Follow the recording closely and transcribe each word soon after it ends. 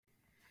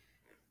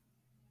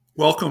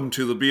Welcome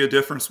to the Be a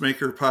Difference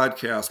Maker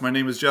podcast. My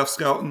name is Jeff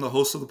Scouten, the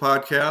host of the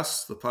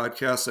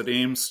podcast that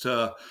aims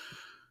to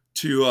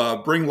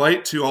bring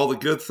light to all the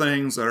good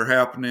things that are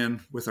happening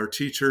with our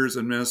teachers,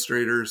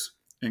 administrators,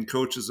 and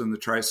coaches in the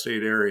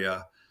tri-state area.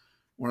 I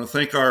want to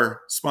thank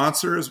our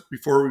sponsors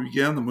before we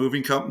begin, the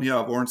moving company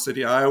out of Orange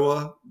City,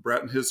 Iowa.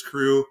 Brett and his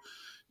crew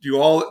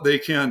do all that they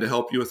can to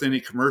help you with any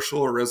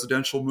commercial or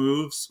residential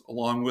moves,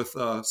 along with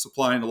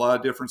supplying a lot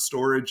of different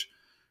storage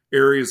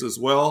areas as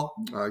well.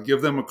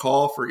 Give them a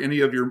call for any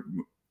of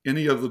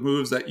the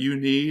moves that you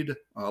need.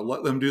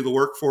 Let them do the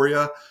work for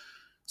you.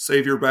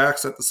 Save your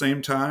backs at the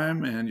same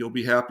time, and you'll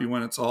be happy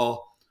when it's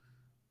all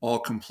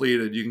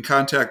completed. You can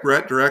contact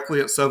Brett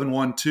directly at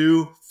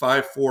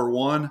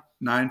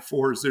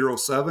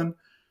 712-541-9407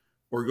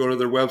 or go to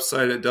their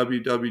website at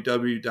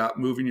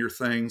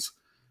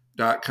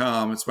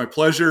www.movingyourthings.com. It's my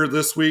pleasure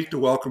this week to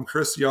welcome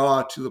Chris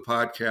Yaw to the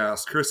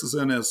podcast. Chris is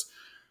in his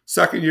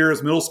second year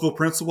as middle school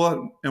principal at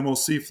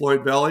MOC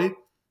Floyd Valley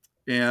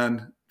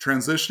and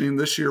transitioning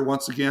this year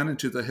once again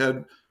into the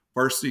head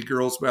varsity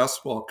girls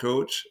basketball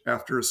coach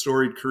after a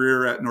storied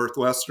career at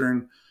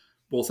Northwestern,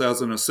 both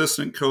as an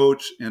assistant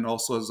coach and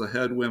also as a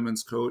head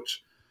women's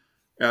coach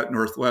at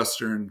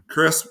Northwestern.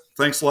 Chris,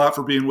 thanks a lot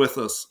for being with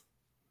us.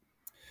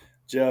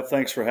 Jeff,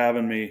 thanks for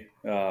having me.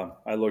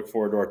 I look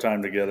forward to our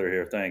time together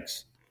here.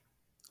 Thanks.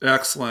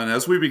 Excellent.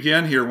 As we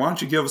begin here, why don't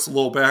you give us a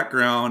little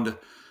background?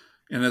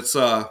 And it's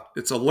a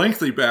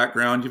lengthy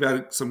background. You've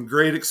had some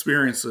great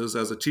experiences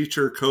as a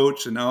teacher,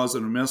 coach, and now as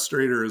an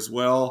administrator as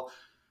well.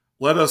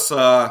 Let us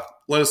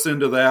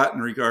into that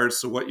in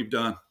regards to what you've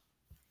done.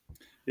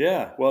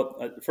 Yeah.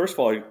 Well, first of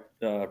all, I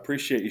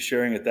appreciate you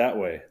sharing it that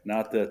way.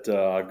 Not that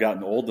I've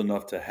gotten old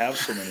enough to have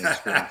so many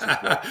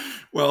experiences.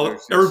 Well,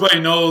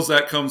 everybody knows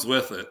that comes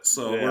with it,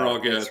 so yeah, we're all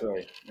good. That's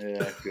right.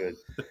 Yeah, good.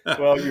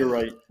 Well, you're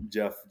right,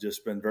 Jeff.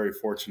 Just been very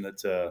fortunate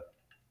to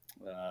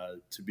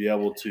be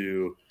able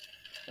to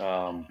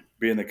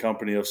be in the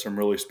company of some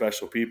really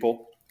special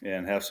people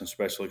and have some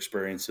special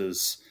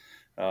experiences.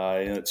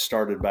 And it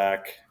started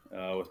back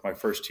with my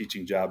first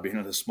teaching job being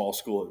at a small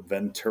school at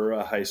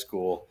Ventura High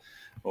School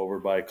over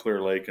by Clear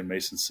Lake in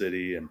Mason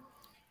City, and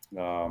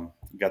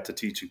got to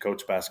teach and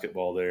coach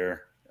basketball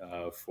there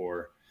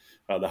for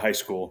the high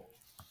school.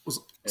 Was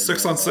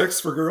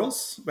 6-on-6 for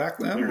girls back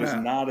then? It was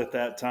not at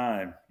that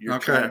time. You're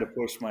trying to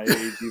push my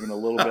age even a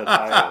little bit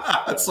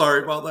higher.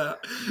 Sorry about that.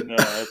 No,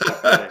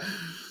 that's okay.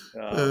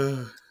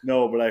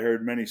 No, but I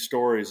heard many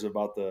stories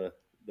about the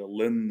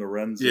Lynn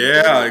Lorenzen.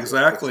 Yeah,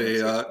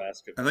 exactly. I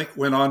think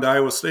went on to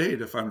Iowa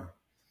State if I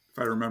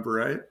remember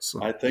right.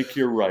 So I think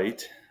you're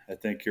right.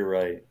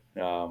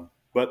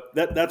 But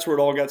that's where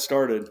it all got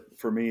started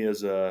for me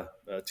as a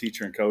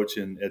teacher and coach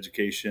in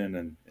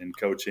education and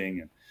coaching.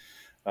 And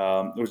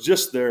it was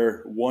just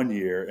there 1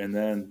 year, and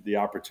then the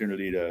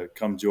opportunity to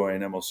come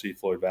join MOC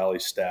Floyd Valley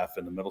staff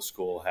in the middle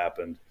school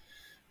happened.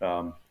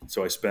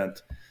 So I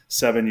spent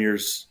 7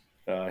 years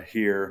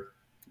here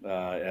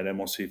at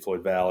MOC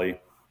Floyd Valley,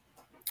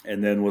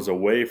 and then was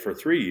away for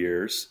 3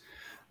 years,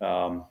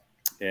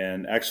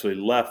 and actually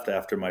left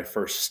after my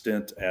first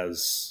stint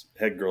as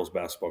head girls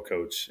basketball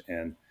coach,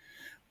 and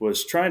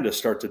was trying to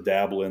start to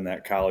dabble in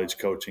that college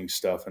coaching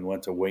stuff, and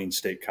went to Wayne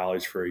State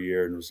College for a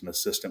year and was an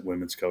assistant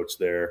women's coach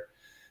there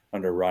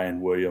under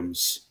Ryan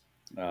Williams,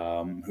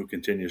 who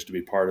continues to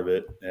be part of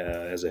it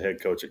as a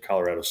head coach at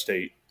Colorado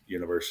State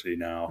University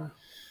now.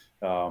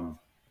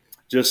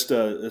 Just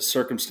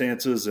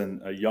circumstances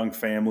and a young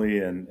family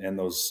and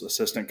those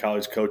assistant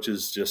college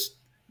coaches, just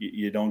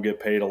you don't get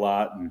paid a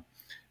lot, and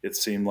it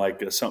seemed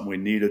like something we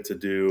needed to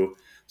do.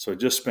 So I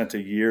just spent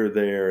a year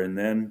there, and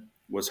then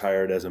was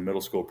hired as a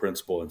middle school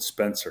principal in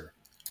Spencer,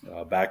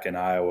 back in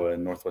Iowa,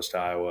 in Northwest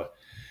Iowa.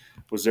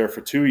 Was there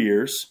for 2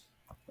 years,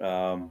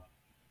 and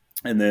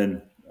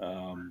then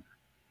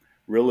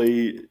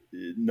really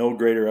no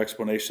greater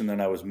explanation than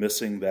I was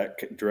missing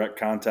that direct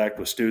contact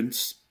with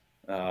students.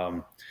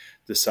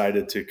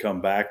 Decided to come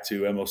back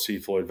to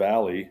MOC Floyd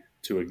Valley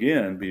to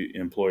again be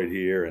employed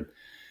here,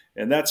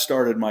 and that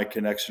started my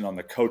connection on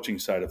the coaching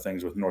side of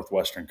things with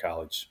Northwestern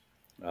College.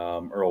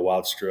 Earl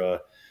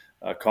Wildstra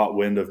caught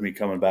wind of me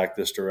coming back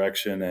this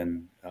direction,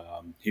 and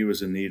he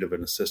was in need of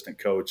an assistant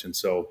coach, and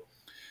so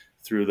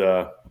through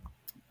the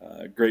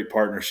great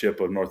partnership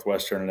of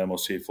Northwestern and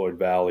MOC Floyd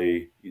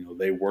Valley,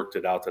 they worked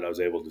it out that I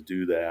was able to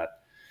do that,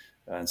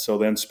 and so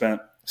then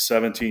spent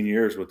 17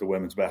 years with the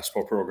women's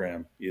basketball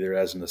program, either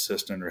as an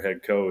assistant or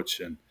head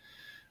coach. And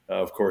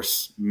of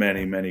course,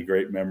 many, many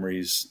great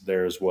memories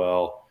there as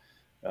well.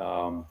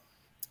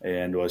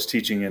 And was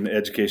teaching in the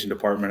education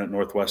department at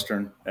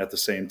Northwestern at the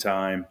same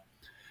time.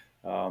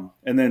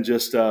 And then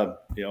just,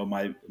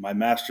 my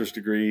master's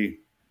degree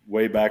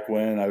way back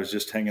when I was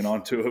just hanging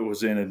on to it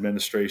was in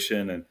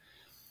administration. And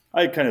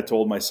I kind of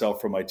told myself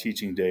from my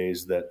teaching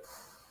days that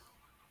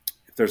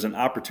if there's an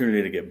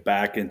opportunity to get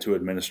back into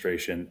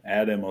administration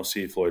at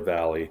MOC Floyd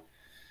Valley,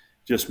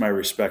 just my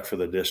respect for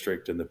the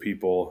district and the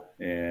people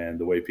and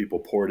the way people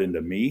poured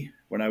into me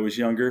when I was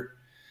younger,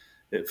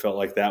 it felt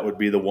like that would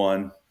be the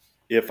one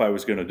if I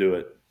was going to do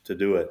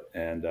it.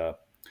 And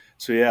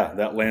So yeah,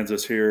 that lands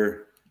us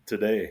here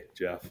today,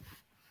 Jeff.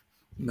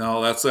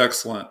 No, that's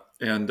excellent.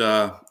 And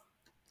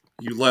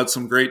you led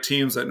some great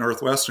teams at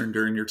Northwestern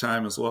during your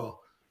time as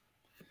well.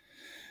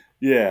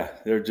 Yeah,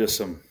 they're just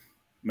some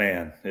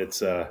man.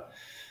 It's yeah.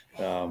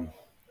 I'm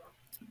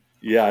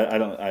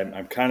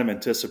kind of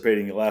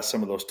anticipating you'll ask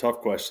some of those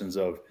tough questions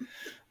of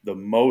the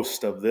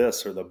most of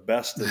this or the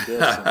best of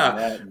this and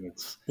that, and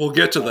it's We'll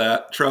get to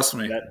that. Trust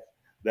me.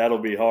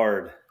 that'll be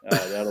hard.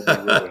 That'll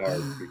be really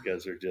hard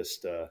because they're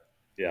just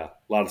yeah,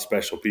 a lot of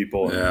special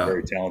people and Yeah,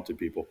 very talented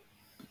people.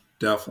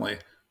 definitely.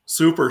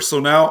 Super. So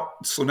now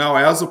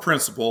as a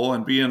principal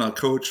and being a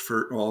coach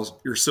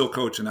well, you're still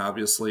coaching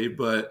obviously,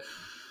 but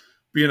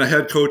being a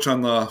head coach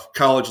on the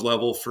college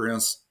level, for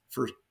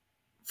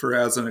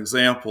as an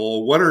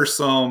example, what are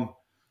some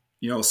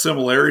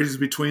similarities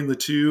between the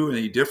two?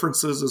 Any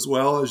differences as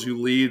well as you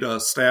lead a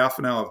staff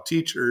now of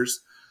teachers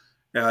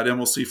at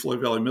MOC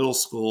Floyd Valley Middle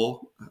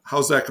School?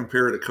 How's that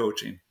compare to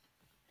coaching?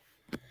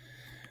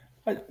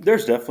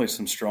 There's definitely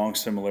some strong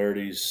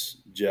similarities,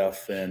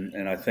 Jeff,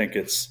 and I think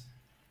it's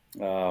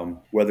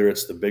whether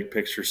it's the big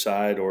picture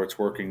side or it's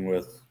working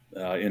with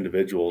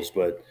individuals,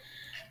 but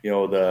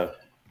the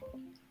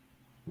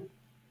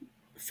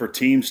for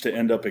teams to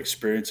end up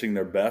experiencing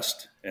their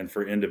best and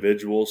for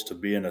individuals to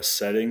be in a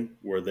setting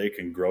where they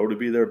can grow to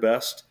be their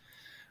best,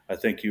 I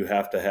think you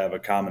have to have a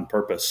common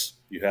purpose.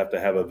 You have to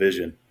have a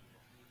vision,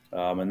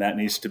 and that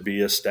needs to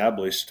be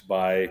established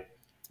by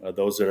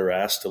those that are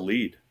asked to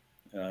lead.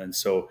 And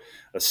so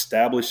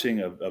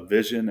establishing a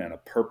vision and a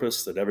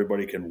purpose that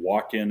everybody can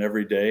walk in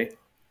every day,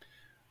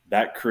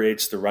 that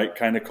creates the right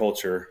kind of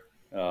culture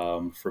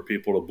for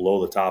people to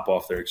blow the top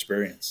off their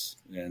experience.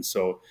 And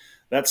so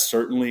that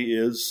certainly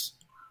is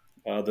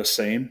the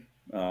same.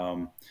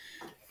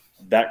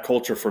 That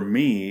culture for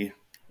me,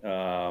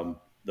 the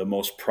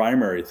most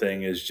primary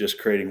thing is just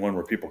creating one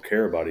where people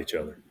care about each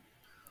other.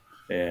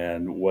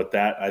 And what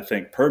that I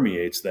think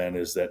permeates then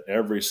is that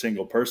every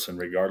single person,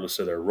 regardless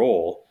of their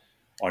role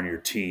on your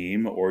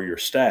team or your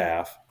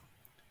staff,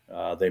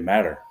 they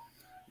matter.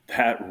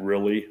 That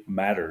really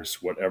matters,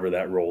 whatever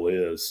that role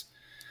is.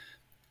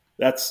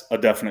 That's a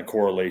definite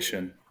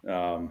correlation.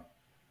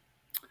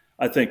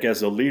 I think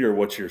as a leader,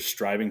 what you're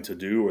striving to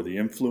do or the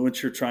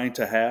influence you're trying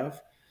to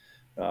have,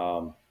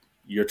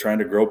 you're trying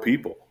to grow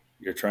people.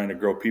 You're trying to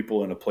grow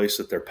people in a place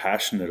that they're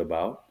passionate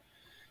about.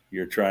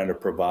 You're trying to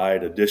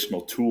provide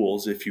additional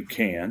tools if you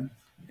can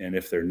and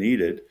if they're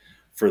needed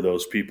for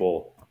those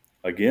people,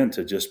 again,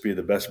 to just be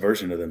the best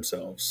version of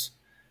themselves.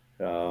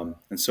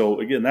 And so,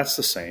 again, that's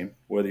the same,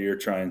 whether you're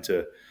trying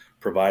to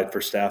provide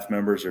for staff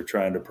members or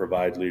trying to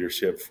provide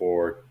leadership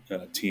for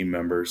team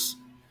members.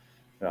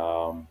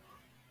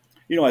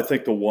 I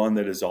think the one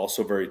that is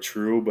also very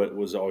true, but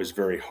was always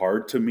very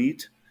hard to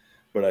meet,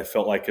 but I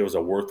felt like it was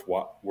a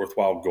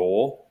worthwhile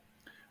goal,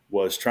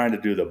 was trying to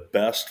do the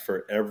best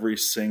for every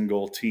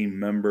single team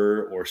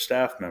member or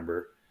staff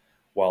member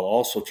while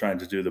also trying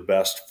to do the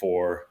best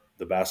for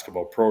the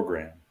basketball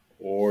program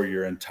or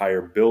your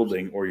entire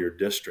building or your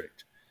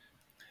district.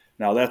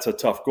 Now, that's a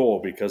tough goal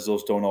because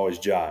those don't always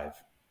jive,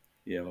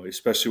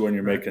 especially when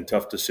you're making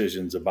tough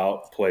decisions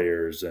about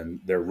players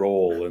and their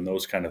role and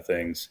those kind of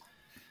things.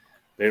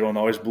 They don't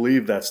always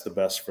believe that's the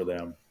best for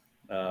them,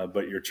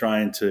 but you're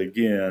trying to,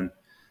 again,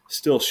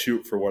 still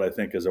shoot for what I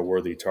think is a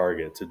worthy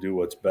target, to do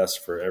what's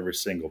best for every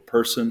single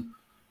person,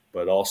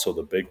 but also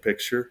the big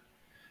picture,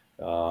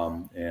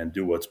 and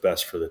do what's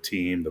best for the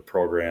team, the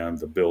program,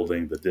 the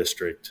building, the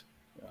district.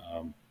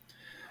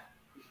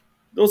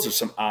 Those are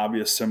some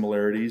obvious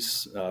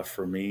similarities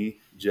for me,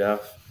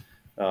 Jeff.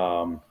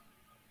 I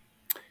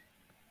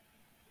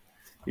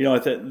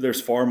think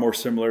there's far more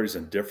similarities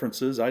than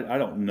differences. I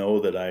don't know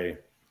that I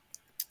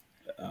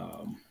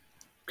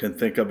can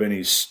think of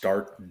any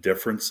stark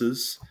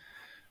differences.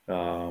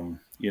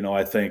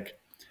 I think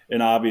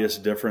an obvious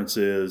difference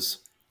is,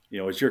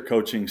 as you're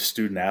coaching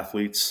student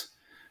athletes,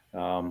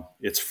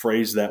 it's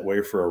phrased that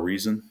way for a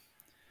reason.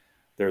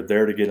 They're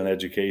there to get an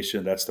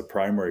education. That's the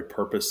primary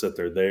purpose that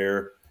they're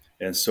there.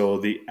 And so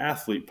the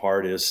athlete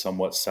part is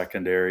somewhat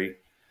secondary.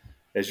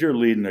 As you're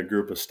leading a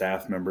group of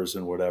staff members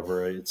and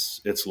whatever,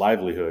 it's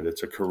livelihood,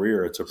 it's a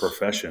career, it's a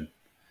profession.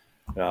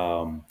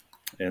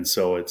 And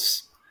so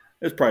it's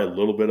probably a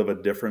little bit of a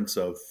difference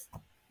of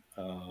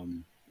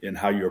in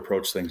how you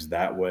approach things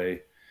that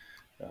way.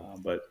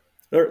 But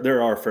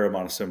there are a fair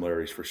amount of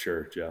similarities for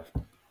sure, Jeff.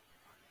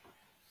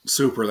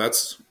 Super.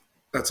 That's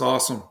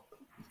awesome.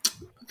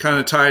 Kind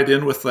of tied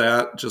in with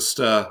that, just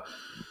going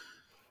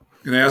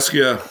to ask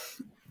you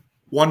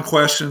one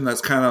question that's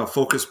kind of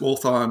focused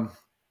both on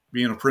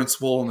being a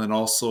principal and then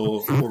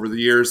also over the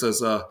years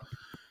as a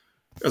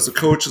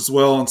coach as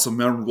well, and some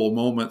memorable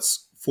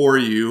moments for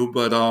you.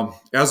 But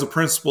as a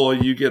principal,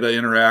 you get to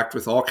interact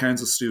with all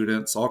kinds of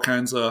students, all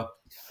kinds of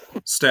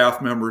staff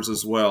members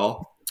as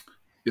well.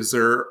 Is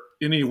there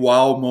any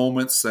wow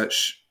moments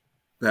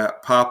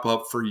that pop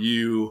up for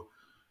you,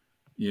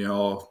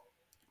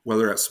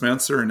 whether at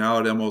Spencer or now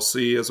at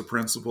MOC as a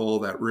principal,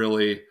 that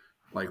really,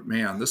 like,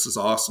 man, this is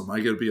awesome,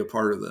 I get to be a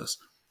part of this?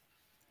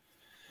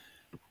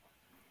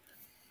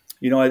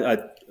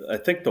 I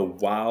think the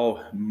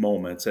wow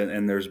moments,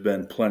 and there's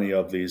been plenty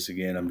of these.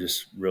 Again, I'm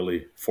just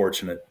really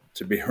fortunate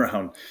to be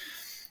around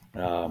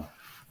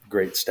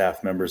great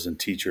staff members and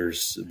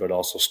teachers, but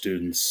also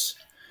students.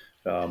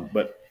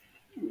 But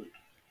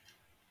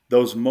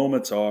those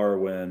moments are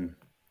when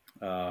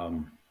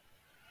a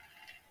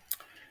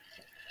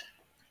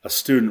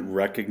student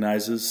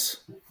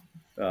recognizes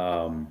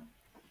the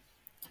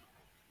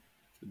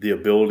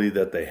ability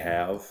that they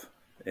have,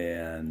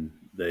 and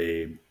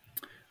they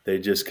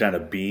just kind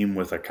of beam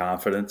with a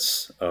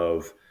confidence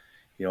of,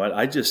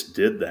 I just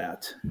did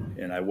that,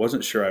 and I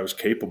wasn't sure I was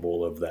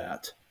capable of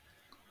that.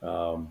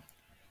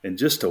 And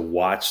just to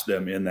watch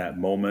them in that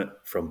moment,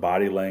 from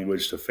body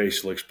language to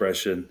facial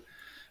expression.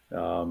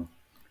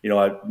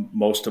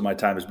 Most of my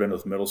time has been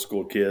with middle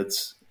school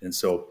kids, and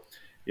so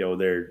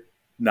they're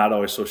not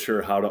always so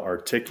sure how to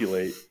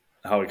articulate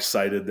how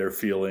excited they're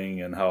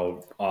feeling and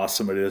how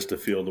awesome it is to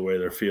feel the way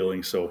they're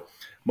feeling. So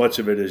much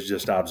of it is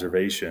just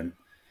observation.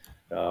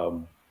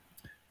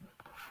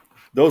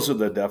 Those are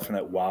the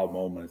definite wow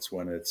moments,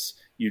 when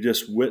you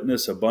just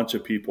witness a bunch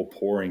of people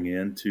pouring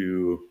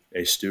into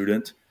a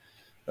student,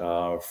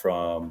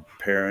 from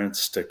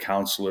parents to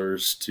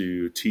counselors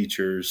to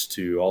teachers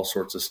to all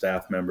sorts of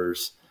staff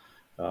members,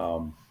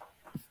 and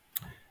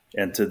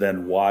to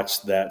then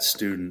watch that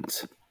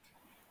student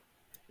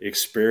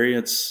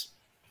experience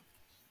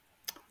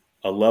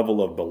a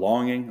level of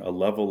belonging, a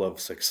level of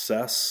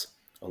success,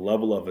 a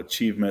level of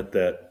achievement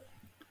that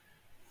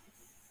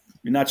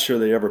you're not sure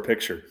they ever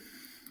pictured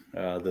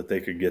that they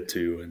could get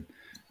to.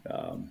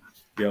 And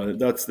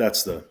that's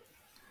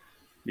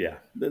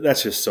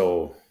just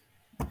so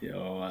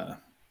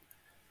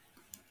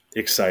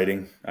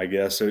exciting, I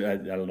guess. I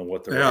don't know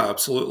what the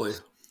absolutely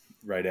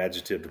right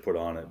adjective to put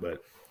on it,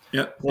 but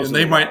and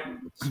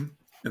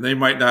they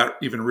might not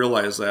even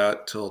realize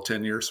that till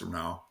 10 years from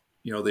now.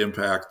 The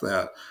impact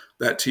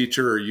that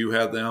teacher or you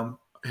had on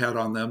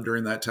them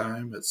during that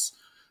time. It's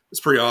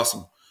pretty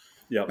awesome.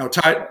 Yeah. Now,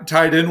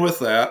 tied in with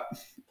that,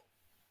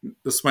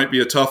 this might be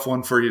a tough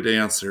one for you to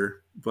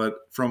answer, but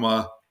from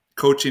a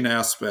coaching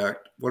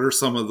aspect, what are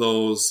some of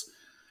those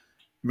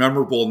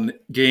memorable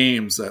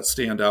games that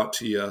stand out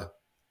to you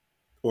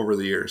over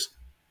the years?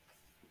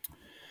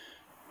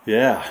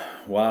 Yeah.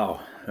 Wow.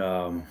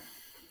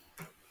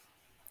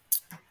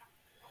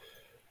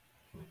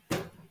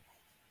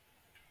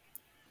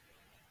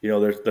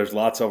 There's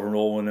lots of them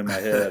rolling in my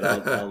head.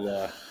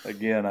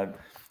 Again, I'm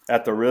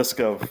at the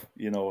risk of,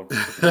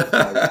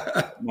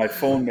 my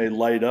phone may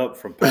light up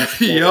from past.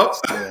 Yep.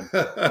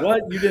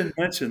 What? You didn't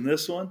mention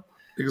this one?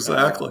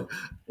 Exactly.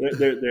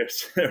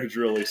 There's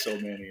really so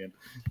many. And,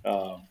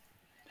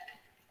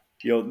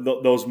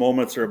 those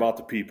moments are about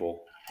the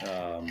people.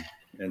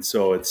 And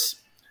so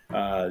it's,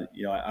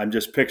 I'm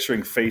just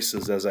picturing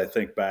faces as I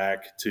think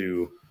back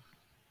to,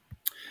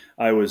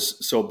 I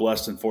was so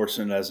blessed and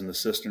fortunate as an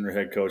assistant or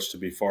head coach to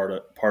be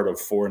part of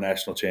 4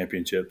 national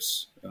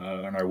championships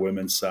on our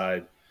women's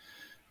side.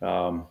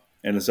 And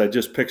as I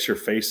just picture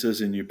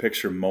faces, and you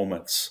picture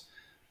moments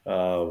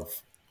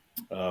of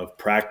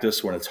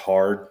practice when it's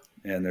hard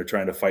and they're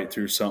trying to fight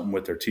through something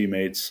with their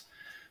teammates,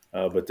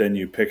 but then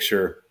you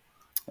picture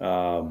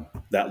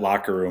that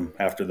locker room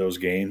after those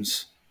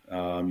games.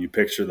 You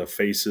picture the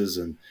faces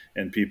and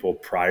people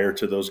prior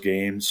to those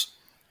games.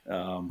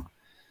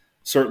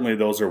 Certainly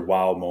those are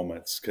wow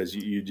moments, because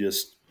you've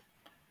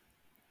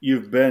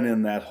been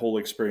in that whole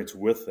experience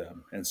with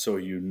them. And so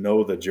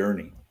the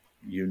journey,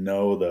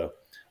 the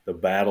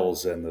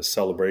battles and the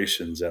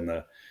celebrations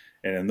and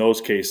in those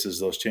cases,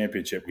 those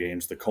championship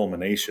games, the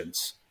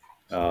culminations.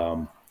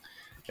 And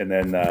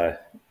then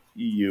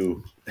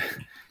you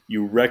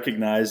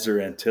recognize or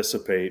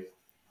anticipate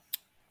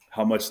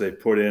how much they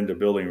put into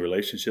building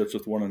relationships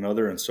with one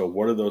another. And so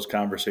what are those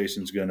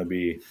conversations going to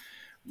be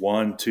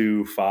 1,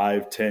 2,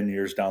 5, 10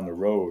 years down the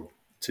road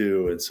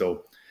too? And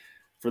so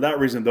for that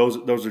reason,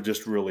 those are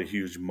just really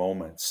huge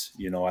moments.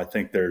 I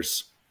think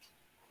there's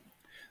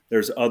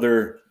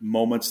other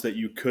moments that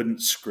you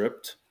couldn't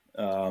script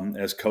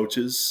as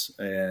coaches.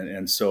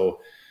 And so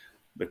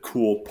the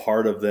cool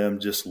part of them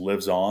just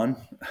lives on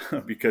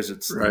because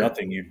it's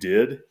nothing you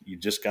did. You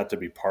just got to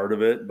be part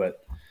of it.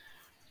 But,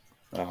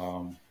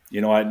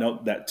 I know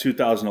that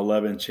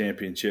 2011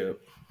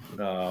 championship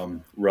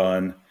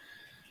run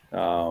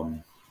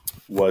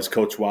was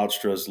Coach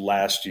Wildstra's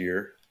last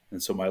year.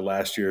 And so my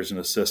last year as an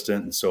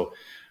assistant. And so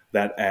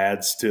that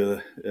adds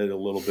to it a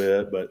little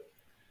bit. But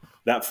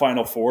that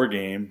Final Four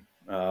game,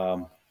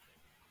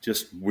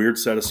 just weird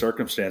set of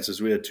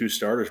circumstances. We had 2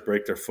 starters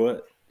break their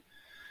foot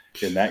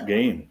in that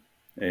game.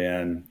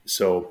 And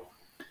so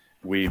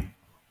we,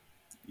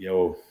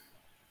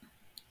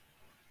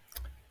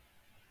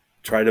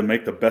 try to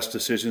make the best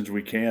decisions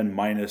we can,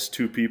 minus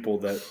 2 people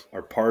that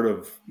are part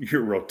of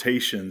your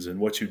rotations and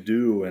what you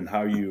do and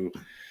how you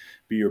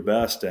be your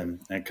best and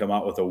come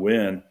out with a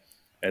win.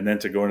 And then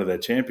to go into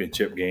that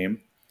championship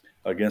game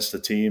against a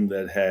team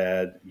that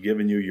had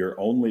given you your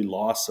only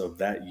loss of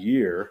that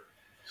year.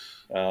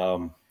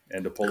 And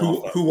to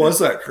pull off who was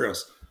that,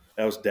 Chris?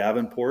 That was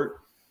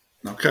Davenport.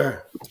 Okay.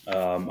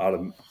 Out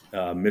of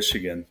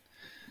Michigan.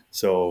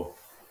 So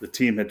the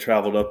team had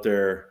traveled up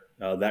there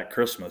that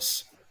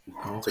Christmas to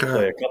Okay.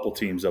 play a couple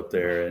teams up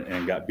there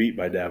and got beat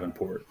by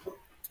Davenport.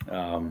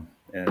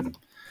 And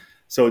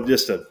so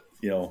just that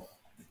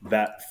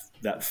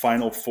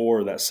Final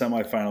Four, that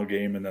semifinal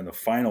game, and then the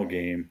final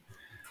game,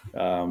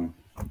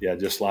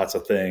 just lots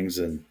of things.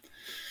 And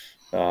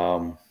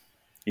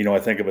I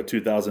think of a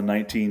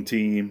 2019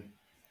 team.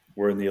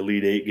 We're in the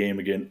Elite Eight game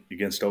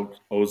against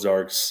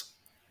Ozarks.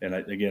 And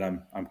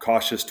I'm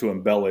cautious to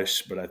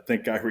embellish, but I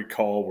think I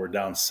recall we're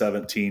down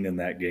 17 in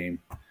that game.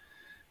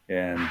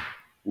 And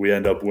we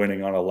end up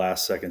winning on a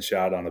last-second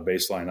shot on a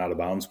baseline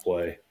out-of-bounds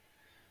play.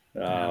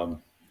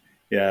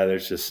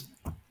 There's just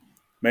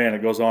 – man,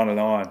 it goes on and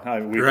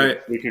on.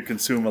 We could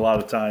consume a lot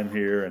of time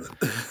here. And,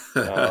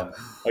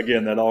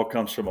 again, that all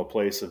comes from a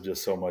place of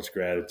just so much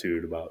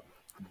gratitude about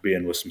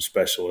being with some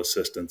special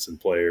assistants and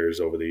players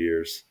over the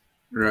years.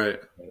 Right.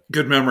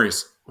 Good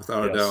memories,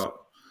 without a doubt.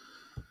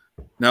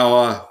 Now,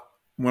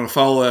 I'm going to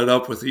follow that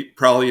up with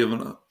probably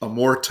even a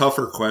more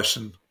tougher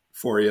question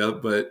for you,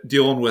 but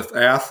dealing with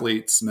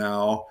athletes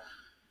now,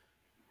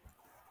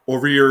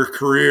 over your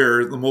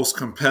career, the most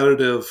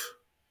competitive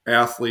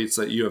athletes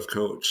that you have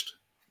coached,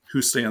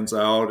 who stands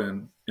out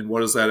and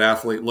what does that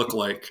athlete look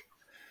like?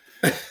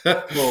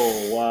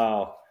 Oh,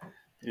 wow.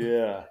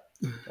 Yeah.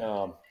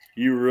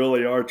 You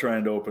really are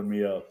trying to open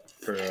me up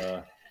for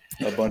a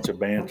bunch of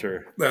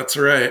banter. That's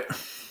right.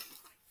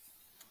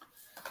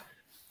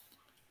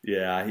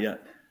 Yeah.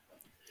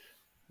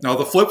 Now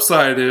the flip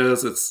side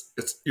is it's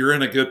you're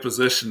in a good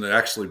position to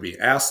actually be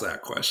asked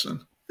that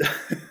question.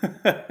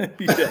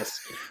 Yes,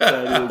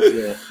 that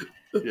is.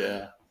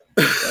 Jeff.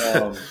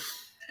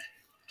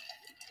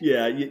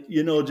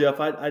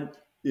 I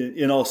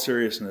in all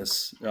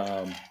seriousness,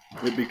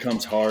 it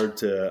becomes hard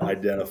to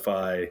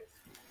identify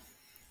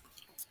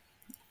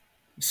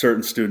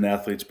certain student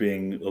athletes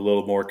being a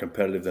little more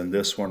competitive than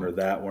this one or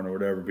that one or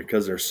whatever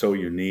because they're so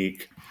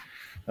unique.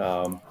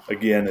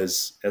 Again,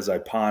 as I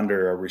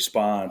ponder a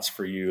response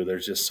for you,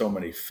 there's just so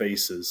many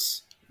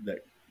faces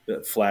that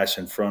flash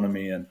in front of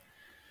me, and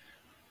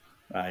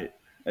I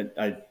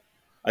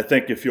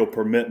think if you'll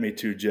permit me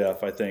to,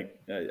 Jeff, I think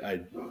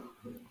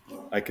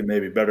I can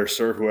maybe better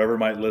serve whoever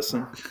might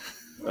listen.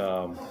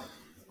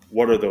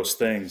 What are those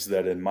things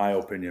that, in my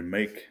opinion,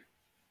 make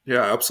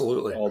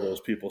absolutely all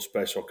those people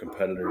special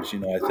competitors?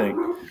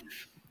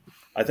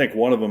 I think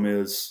one of them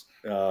is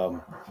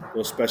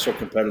those special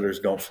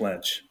competitors don't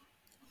flinch.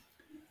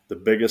 The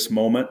biggest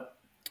moment,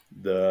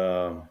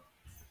 the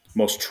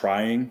most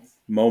trying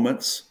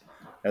moments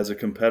as a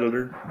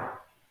competitor,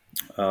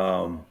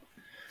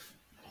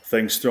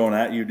 things thrown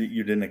at you that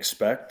you didn't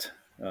expect.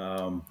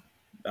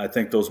 I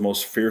think those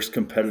most fierce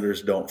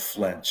competitors don't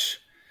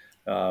flinch.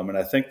 And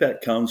I think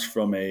that comes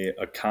from a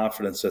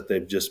confidence that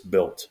they've just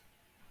built.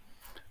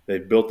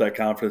 They've built that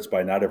confidence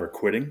by not ever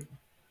quitting.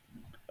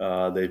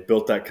 They've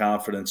built that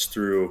confidence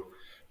through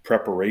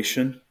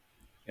preparation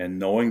and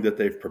knowing that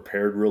they've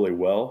prepared really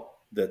well,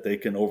 that they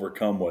can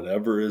overcome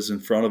whatever is in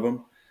front of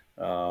them.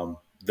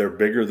 They're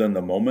bigger than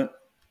the moment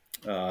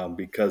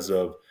because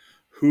of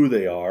who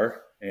they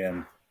are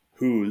and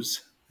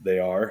whose they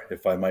are,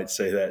 if I might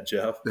say that,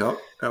 Jeff. Yep,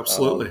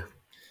 absolutely.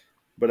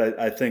 But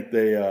I think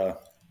they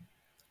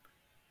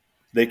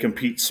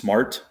compete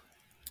smart,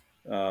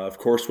 of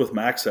course, with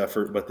max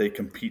effort, but they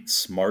compete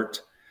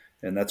smart,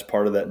 and that's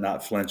part of that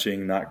not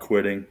flinching, not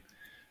quitting.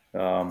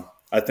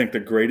 I think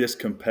the greatest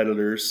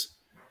competitors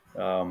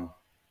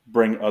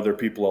bring other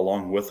people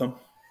along with them.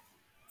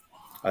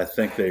 I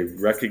think they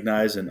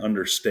recognize and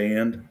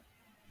understand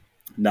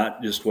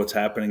not just what's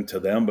happening to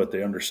them, but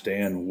they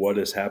understand what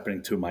is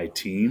happening to my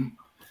team.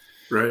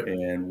 Right.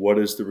 And what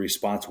is the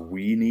response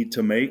we need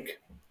to make.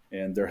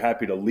 And they're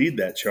happy to lead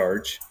that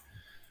charge,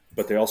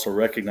 but they also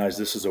recognize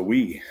this is a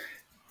we,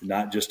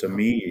 not just a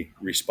me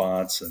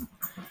response. And,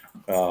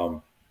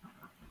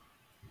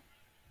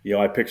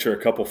 I picture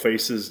a couple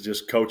faces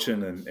just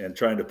coaching and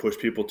trying to push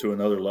people to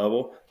another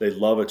level. They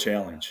love a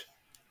challenge.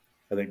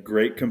 I think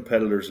great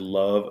competitors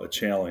love a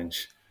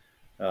challenge.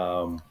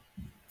 I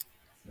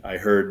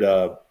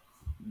heard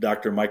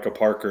Dr. Micah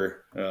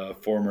Parker,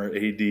 former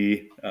AD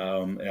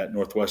at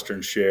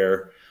Northwestern,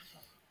 share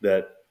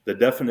that the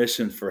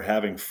definition for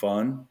having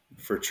fun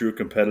for true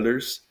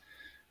competitors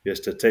is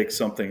to take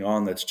something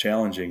on that's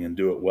challenging and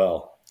do it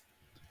well.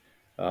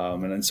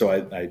 And so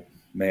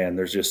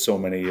there's just so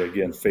many,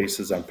 again,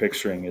 faces I'm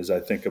picturing as I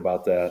think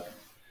about that.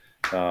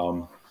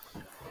 I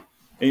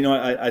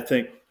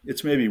think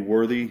it's maybe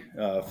worthy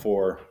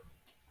for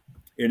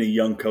any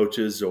young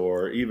coaches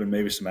or even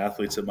maybe some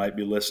athletes that might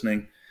be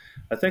listening.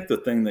 I think the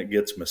thing that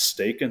gets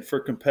mistaken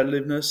for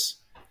competitiveness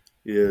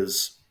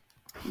is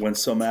when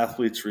some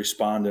athletes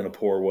respond in a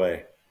poor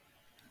way.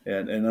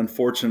 And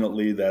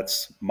unfortunately,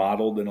 that's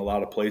modeled in a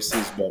lot of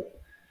places, but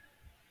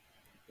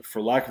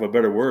for lack of a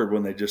better word,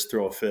 when they just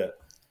throw a fit,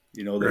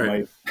 they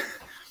might,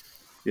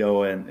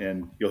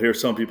 and you'll hear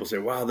some people say,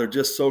 wow, they're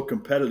just so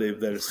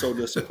competitive that it's so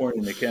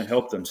disappointing they can't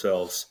help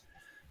themselves.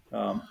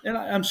 And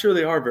I'm sure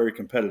they are very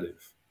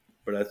competitive,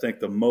 but I think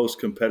the most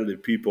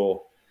competitive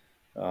people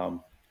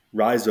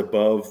rise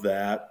above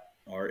that,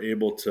 are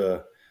able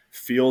to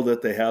feel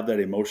that they have that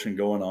emotion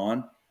going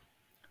on,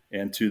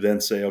 and to then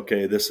say,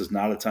 okay, this is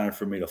not a time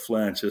for me to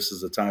flinch. This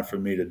is a time for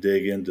me to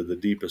dig into the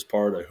deepest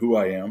part of who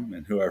I am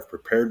and who I've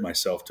prepared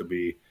myself to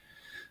be,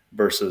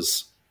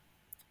 versus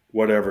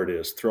whatever it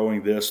is,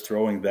 throwing this,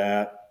 throwing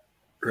that,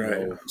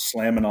 Right.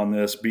 slamming on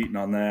this, beating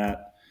on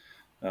that.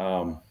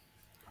 Again,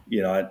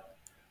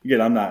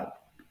 I'm not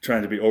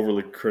trying to be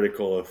overly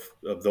critical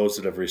of those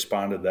that have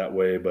responded that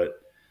way, but,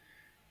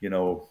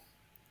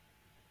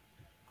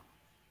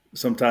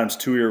 sometimes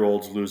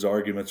 2-year-olds lose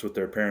arguments with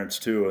their parents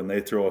too, and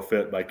they throw a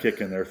fit by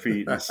kicking their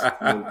feet and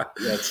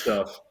that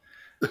stuff.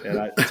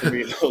 And to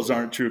me, those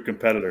aren't true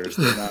competitors.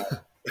 They're not,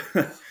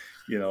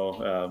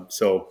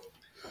 so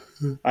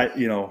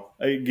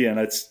again,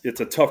 it's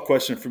a tough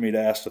question for me to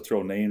ask to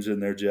throw names in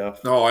there,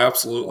 Jeff. Oh,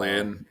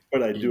 absolutely.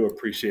 But I do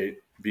appreciate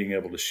being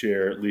able to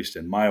share, at least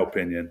in my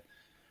opinion,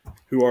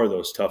 who are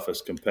those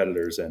toughest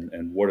competitors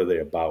and what are they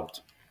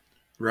about?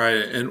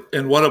 Right.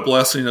 And what a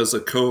blessing as a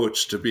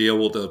coach to be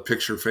able to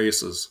picture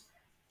faces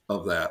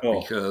of that,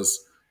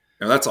 because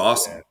that's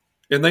awesome.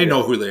 Yeah. And they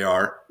know who they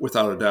are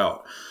without a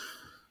doubt.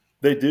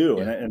 They do.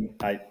 Yeah.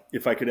 And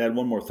if I could add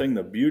one more thing,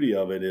 the beauty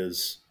of it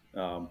is,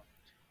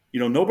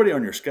 nobody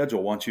on your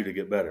schedule wants you to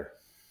get better.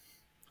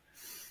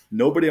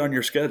 Nobody on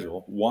your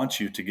schedule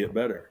wants you to get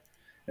better.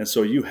 And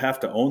so you have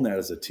to own that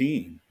as a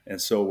team. And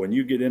so when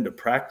you get into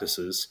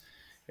practices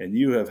and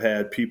you have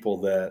had people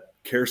that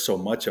care so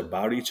much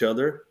about each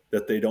other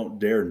that they don't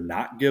dare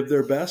not give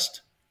their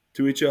best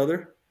to each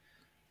other,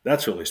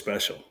 that's really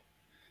special.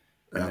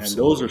 And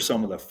those are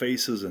some of the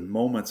faces and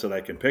moments that I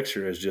can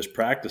picture as just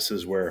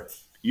practices where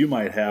you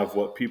might have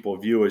what people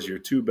view as your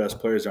two best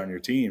players on your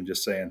team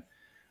just saying,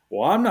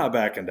 well, I'm not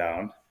backing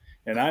down,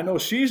 and I know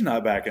she's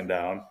not backing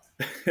down.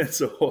 And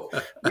so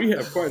we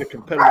have quite a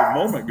competitive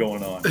moment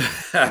going on.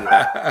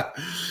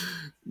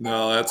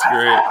 No, that's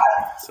great.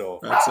 So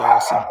that's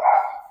awesome.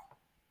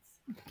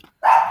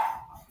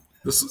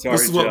 This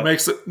is what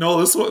makes it. No,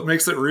 this is what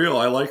makes it real.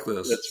 I like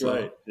this. That's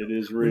right. It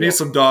is real. We need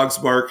some dogs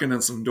barking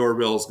and some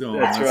doorbells going.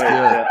 That's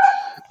right.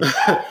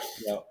 Yeah.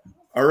 Yeah.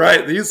 All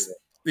right.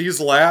 These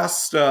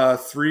last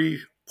 3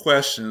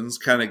 questions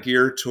kind of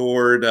geared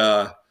toward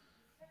some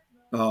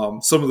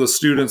of the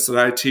students that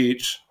I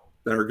teach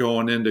that are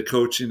going into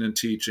coaching and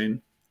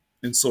teaching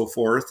and so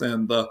forth.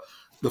 And the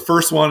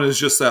first one is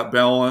just that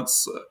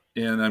balance.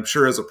 And I'm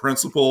sure as a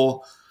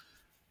principal,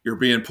 you're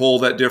being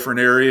pulled at different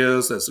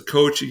areas. As a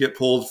coach, you get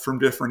pulled from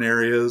different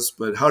areas.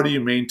 But how do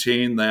you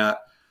maintain that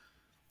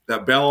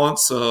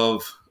balance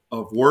of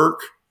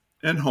work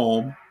and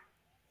home?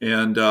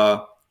 And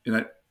I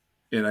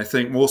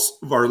think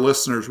most of our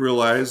listeners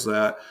realize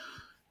that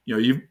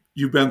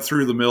you've been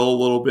through the mill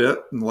a little bit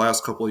in the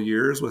last couple of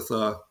years with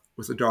a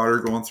daughter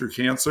going through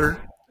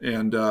cancer,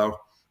 and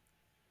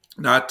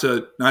not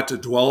to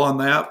dwell on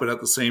that, but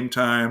at the same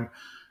time,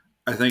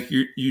 I think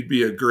you'd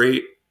be a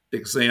great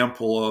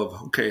example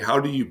of, okay, how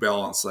do you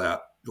balance that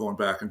going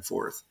back and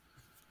forth?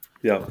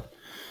 Yeah.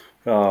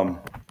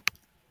 Well,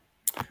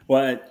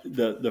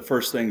 the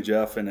first thing,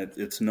 Jeff, and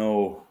it's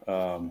no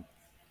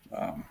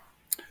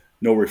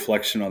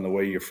reflection on the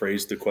way you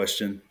phrased the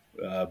question,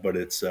 but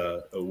it's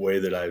a way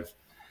that I've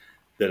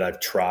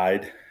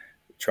tried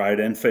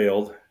and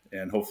failed,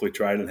 and hopefully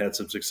tried and had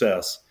some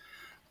success.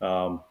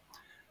 I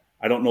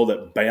don't know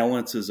that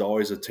balance is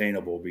always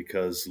attainable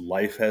because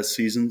life has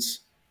seasons.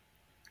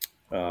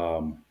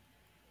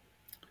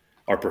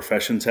 Our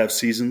professions have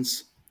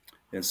seasons.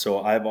 And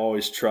so I've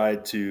always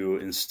tried to,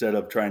 instead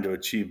of trying to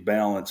achieve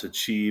balance,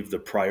 achieve the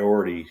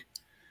priority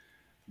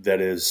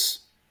that is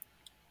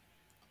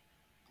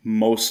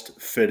most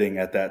fitting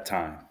at that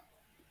time.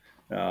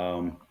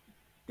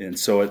 And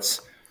so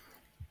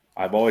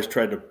I've always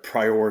tried to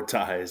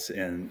prioritize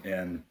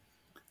and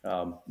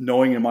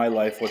knowing in my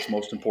life what's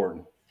most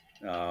important.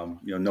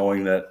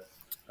 Knowing that,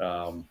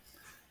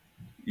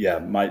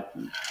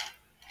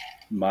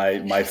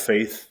 my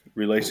faith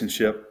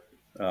relationship,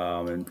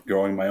 and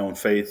growing my own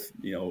faith,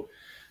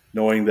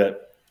 knowing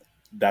that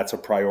that's a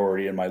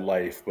priority in my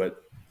life,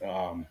 but,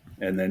 and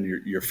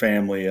then your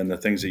family and the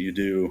things that you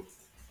do,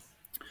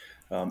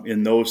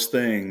 in those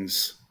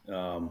things,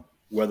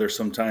 whether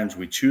sometimes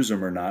we choose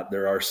them or not,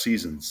 there are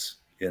seasons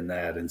in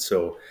that. And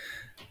so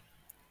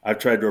I've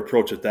tried to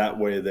approach it that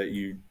way, that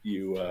you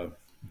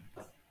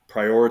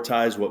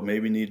prioritize what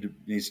maybe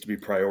needs to be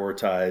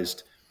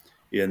prioritized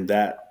in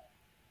that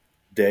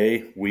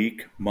day,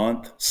 week,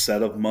 month,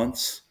 set of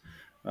months.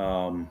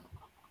 And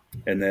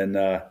then,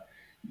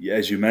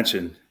 as you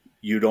mentioned,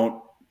 you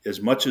don't,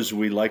 as much as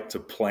we like to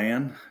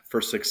plan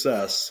for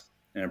success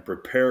and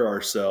prepare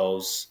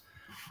ourselves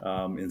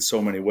in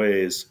so many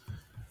ways,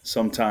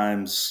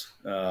 sometimes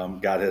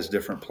God has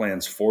different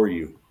plans for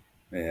you.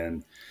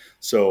 And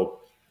so,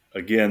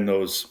 again,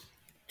 those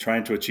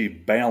trying to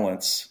achieve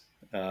balance,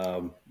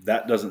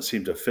 that doesn't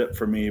seem to fit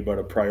for me, but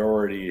a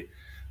priority.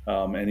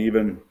 And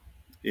even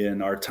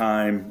in our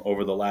time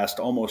over the last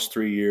almost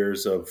 3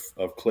 years of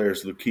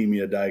Claire's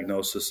leukemia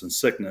diagnosis and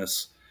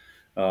sickness,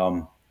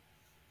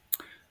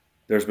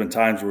 there's been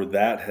times where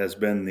that has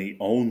been the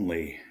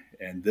only,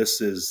 and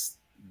this is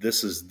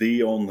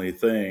the only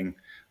thing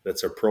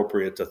that's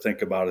appropriate to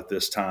think about at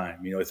this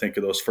time. I think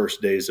of those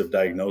first days of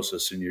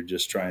diagnosis, and you're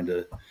just trying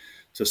to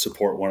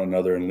support one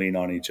another and lean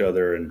on each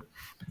other, and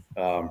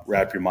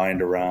wrap your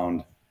mind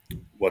around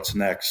what's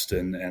next.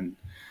 And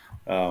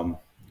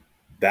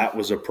that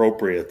was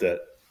appropriate.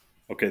 That,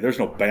 okay, there's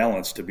no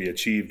balance to be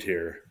achieved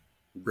here.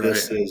 Right.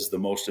 This is the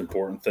most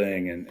important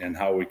thing, and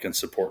how we can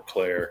support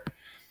Claire.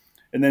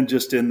 And then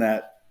just in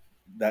that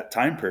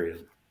time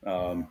period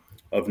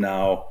of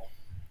now,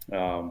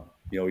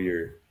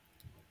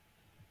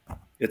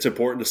 it's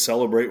important to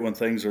celebrate when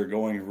things are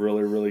going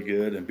really, really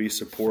good, and be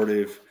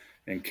supportive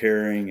and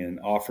caring and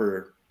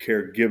offer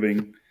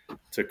caregiving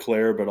to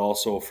Claire, but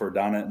also for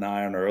Donna and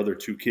I and our other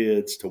two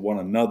kids, to one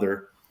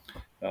another.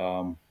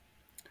 Again,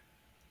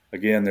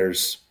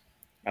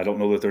 I don't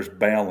know that there's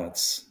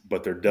balance,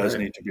 but there does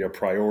need to be a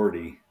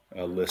priority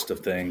list of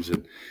things.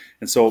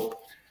 And so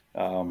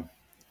I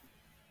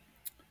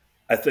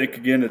think,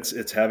 again,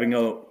 it's having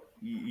I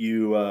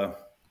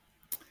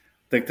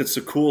think that's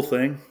a cool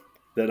thing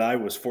that I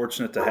was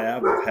fortunate to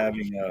have, of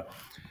having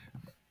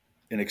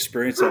an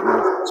experience at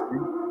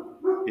Northwestern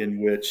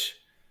in which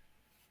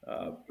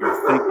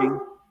your thinking,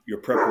 your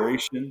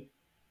preparation,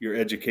 your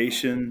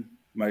education,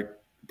 my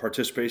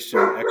participation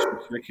in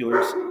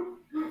extracurriculars,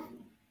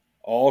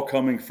 all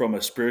coming from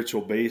a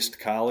spiritual-based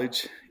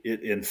college,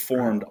 it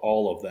informed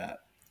all of that.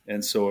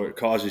 And so it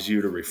causes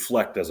you to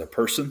reflect as a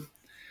person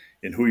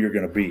in who you're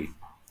going to be.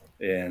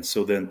 And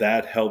so then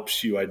that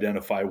helps you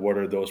identify what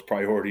are those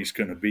priorities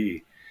going to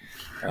be.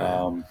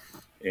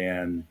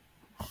 And,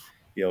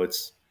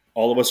 it's,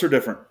 all of us are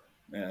different,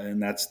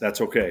 and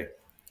that's okay.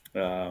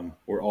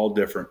 We're all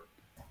different.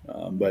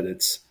 But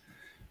it's,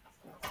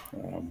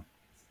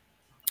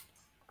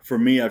 for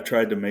me, I've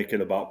tried to make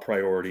it about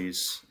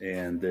priorities,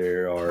 and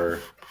there are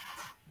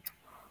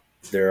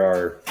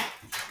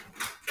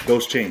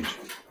those change.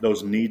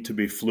 Those need to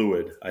be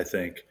fluid, I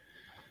think,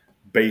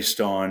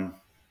 based on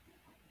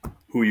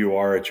who you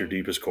are at your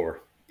deepest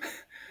core.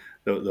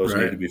 Those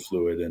need to be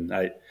fluid. And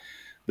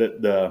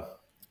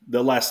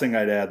the last thing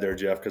I'd add there,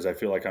 Jeff, because I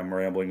feel like I'm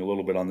rambling a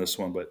little bit on this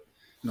one, but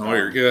no,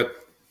 you're good.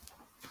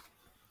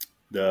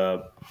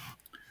 The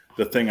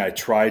thing I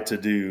try to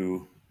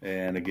do,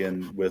 and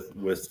again,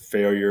 with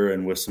failure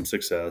and with some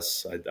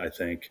success, I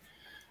think,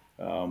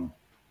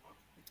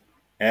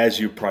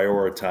 as you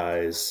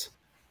prioritize,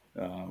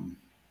 the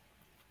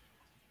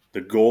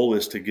goal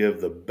is to give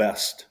the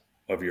best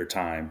of your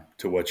time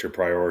to what you're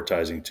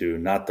prioritizing to,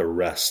 not the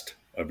rest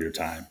of your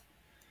time.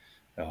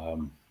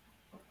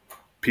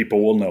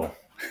 People will know,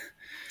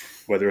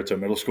 whether it's a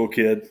middle school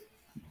kid,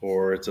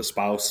 or it's a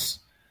spouse,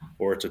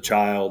 or it's a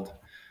child,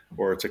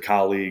 or it's a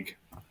colleague.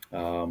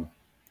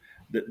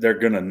 They're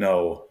going to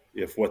know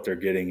if what they're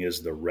getting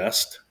is the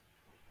rest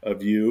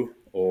of you,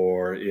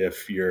 or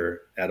if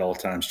you're at all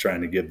times trying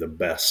to give the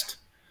best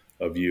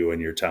of you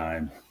and your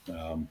time.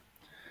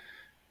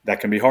 That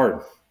can be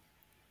hard.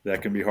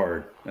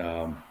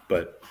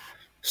 But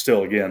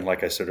still, again,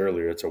 like I said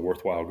earlier, it's a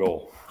worthwhile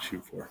goal to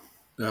shoot for.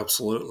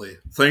 Absolutely.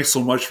 Thanks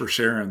so much for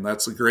sharing.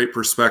 That's a great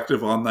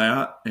perspective on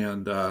that.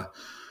 And,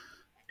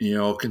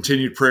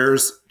 continued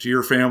prayers to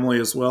your family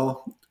as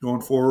well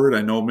going forward.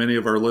 I know many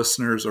of our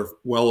listeners are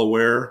well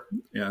aware,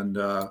 and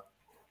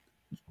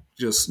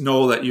just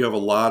know that you have a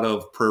lot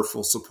of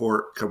prayerful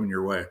support coming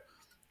your way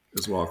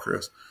as well,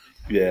 Chris.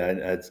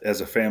 Yeah.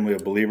 As a family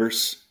of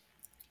believers,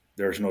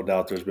 there's no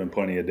doubt there's been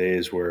plenty of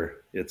days where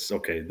it's,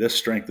 okay, this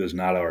strength is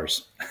not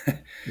ours.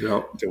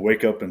 Yep. To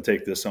wake up and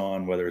take this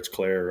on, whether it's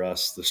Claire or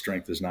us, the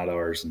strength is not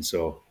ours. And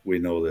so we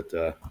know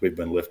that we've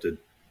been lifted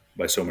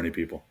by so many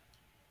people.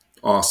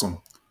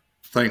 Awesome.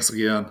 Thanks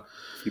again.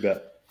 You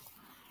bet.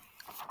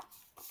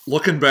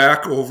 Looking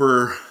back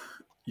over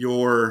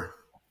your,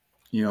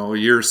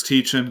 years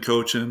teaching,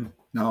 coaching,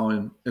 now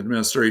in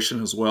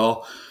administration as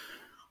well,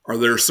 are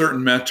there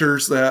certain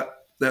mentors that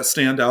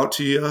stand out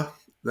to you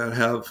that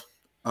have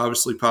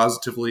obviously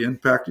positively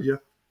impacted you?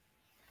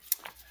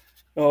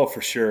 Oh,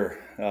 for sure.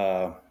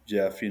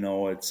 Jeff,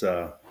 it's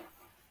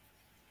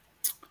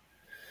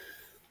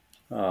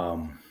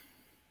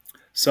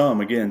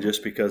some, again,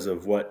 just because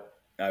of what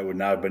I would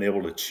not have been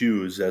able to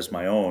choose as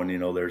my own.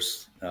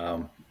 There's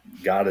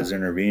God is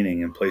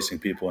intervening and placing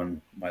people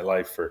in my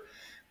life for,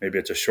 maybe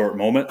it's a short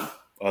moment.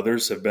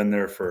 Others have been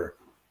there for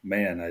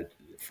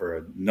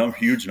a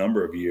huge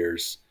number of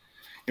years.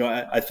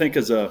 I think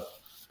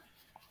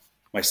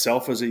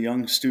myself as a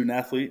young student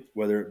athlete,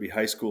 whether it be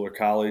high school or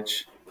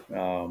college,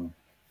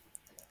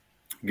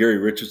 Gary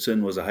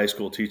Richardson was a high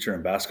school teacher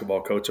and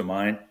basketball coach of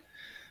mine.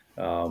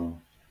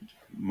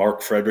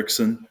 Mark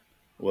Fredrickson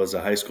was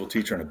a high school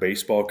teacher and a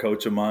baseball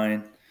coach of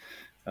mine.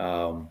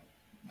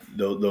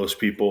 Those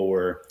people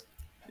were,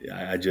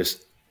 I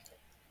just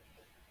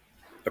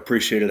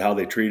appreciated how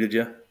they treated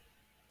you,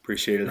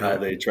 appreciated how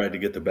they tried to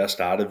get the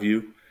best out of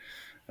you,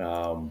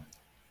 and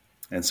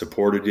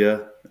supported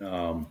you.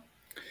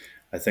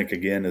 I think,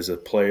 again, as a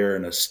player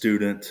and a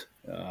student,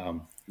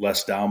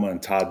 Les Dauma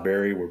and Todd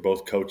Berry were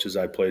both coaches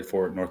I played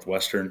for at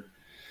Northwestern.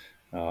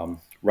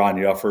 Ron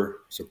Yuffer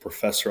was a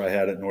professor I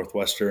had at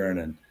Northwestern,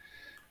 and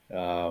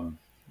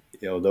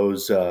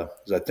those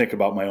as I think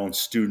about my own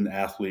student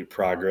athlete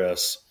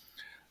progress,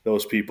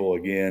 those people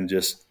again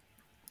just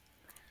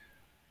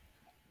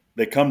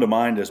they come to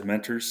mind as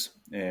mentors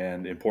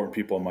and important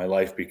people in my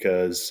life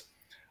because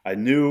I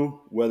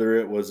knew whether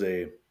it was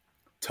a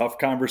tough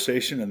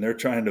conversation and they're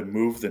trying to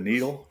move the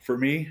needle for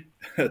me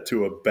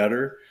to a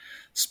better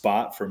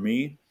spot for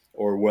me,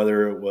 or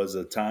whether it was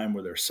a time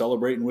where they're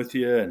celebrating with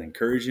you and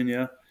encouraging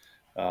you.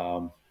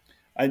 Um,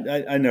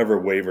 I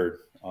never wavered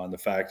on the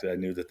fact that I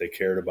knew that they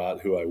cared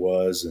about who I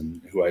was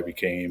and who I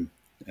became.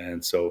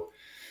 And so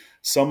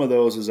some of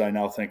those, as I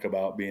now think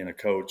about being a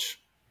coach,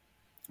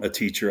 a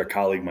teacher, a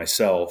colleague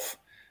myself,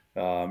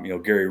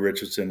 Gary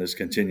Richardson has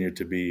continued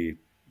to be,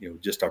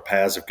 just our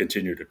paths have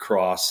continued to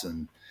cross,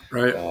 and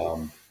Right.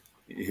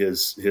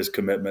 His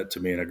commitment to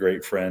being a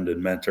great friend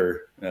and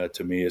mentor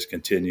to me has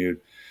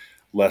continued.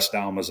 Les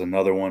Daum is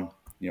another one.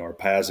 Our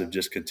paths have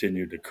just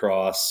continued to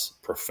cross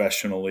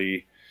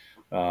professionally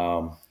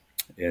and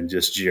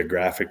just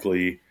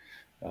geographically.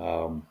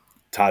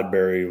 Todd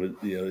Berry was,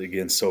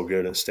 again, so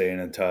good at staying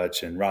in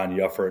touch, and Ron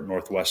Yuffer at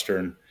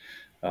Northwestern.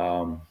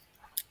 Paths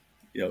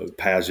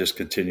just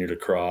continue to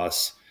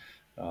cross.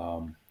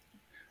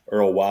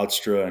 Earl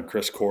Woudstra and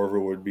Chris Corver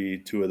would be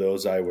two of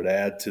those I would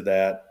add to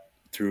that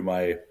through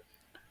my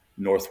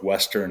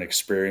Northwestern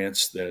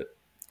experience, that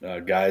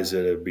guys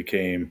that have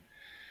became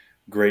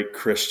great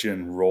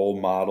Christian role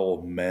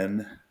model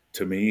men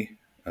to me,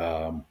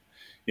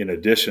 in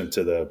addition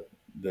to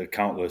the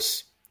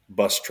countless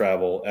bus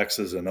travel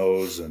X's and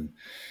O's and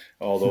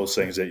all those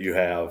things that you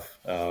have.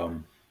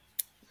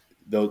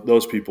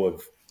 Those people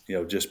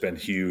have just been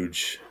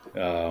huge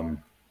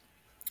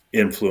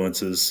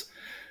influences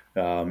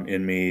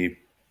in me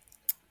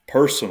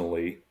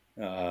personally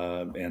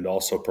and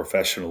also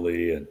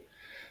professionally. And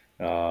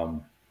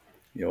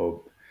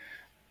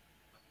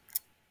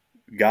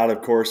God,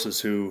 of course, is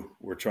who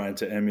we're trying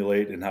to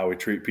emulate in how we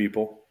treat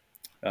people.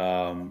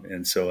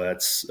 And so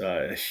that's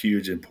a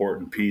huge,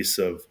 important piece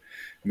of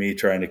me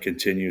trying to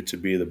continue to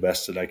be the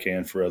best that I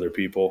can for other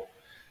people.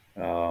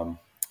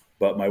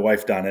 But my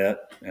wife, Donette,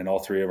 and all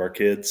three of our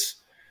kids,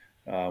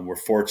 we're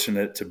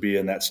fortunate to be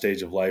in that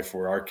stage of life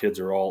where our kids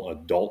are all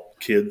adult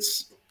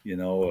kids,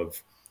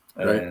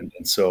 Right.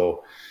 and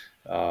so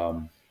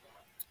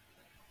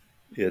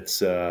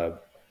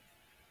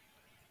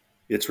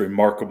it's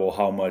remarkable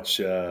how much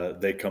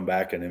they come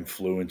back and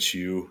influence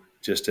you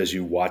just as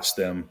you watch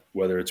them,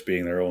 whether it's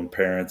being their own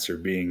parents or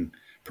being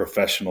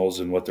professionals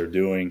in what they're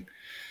doing,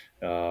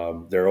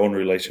 their own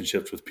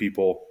relationships with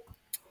people.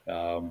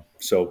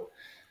 So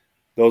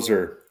those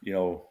are,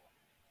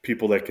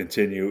 people that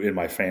continue in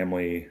my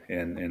family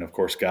and of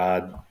course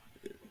God,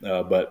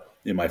 but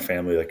in my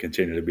family that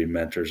continue to be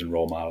mentors and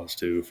role models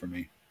too for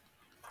me.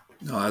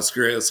 No, that's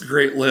great. It's a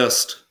great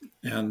list.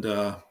 And,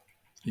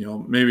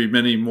 maybe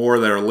many more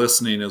that are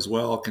listening as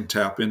well can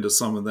tap into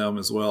some of them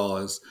as well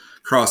as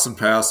crossing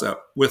paths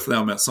with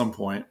them at some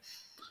point.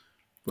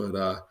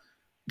 But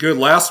good.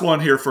 Last one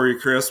here for you,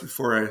 Chris,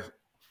 before I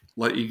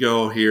let you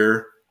go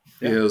here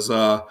is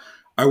I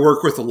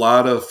work with a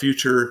lot of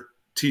future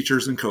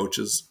teachers and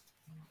coaches.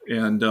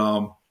 And,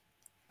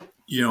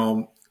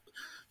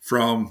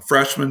 from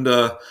freshmen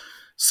to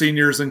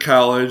seniors in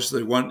college,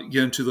 they want to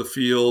get into the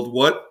field.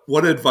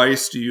 What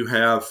advice do you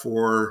have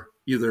for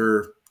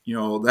either,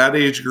 that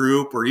age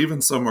group or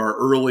even some of our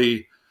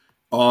early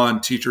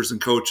on teachers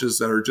and coaches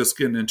that are just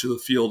getting into the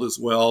field as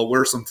well? What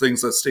are some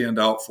things that stand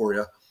out for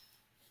you?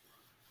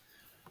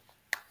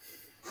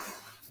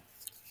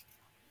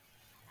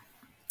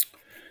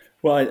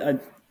 Well,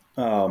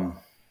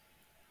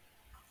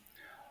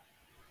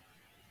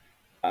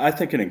 I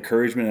think an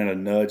encouragement and a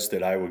nudge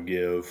that I would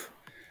give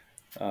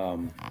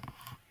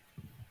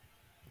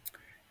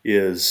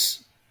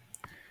is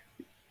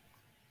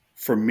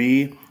for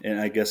me, and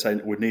I guess I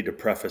would need to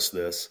preface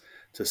this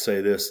to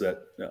say this,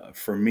 that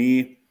for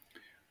me,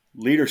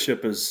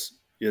 leadership is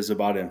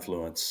about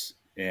influence,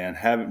 and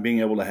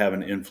being able to have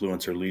an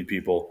influence or lead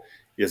people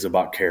is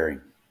about caring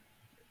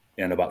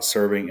and about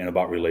serving and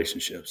about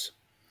relationships.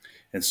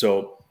 And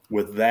so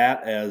with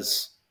that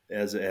as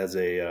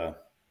a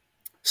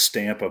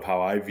stamp of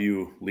how I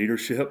view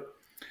leadership,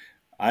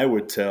 I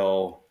would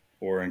tell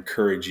or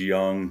encourage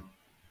young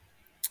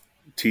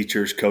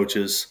teachers,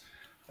 coaches,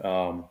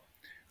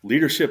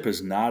 leadership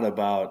is not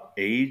about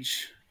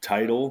age,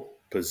 title,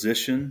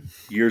 position,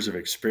 years of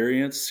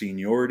experience,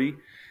 seniority.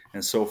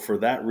 And so for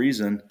that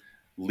reason,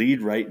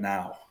 lead right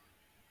now.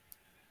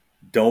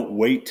 Don't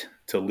wait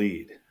to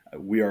lead.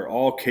 We are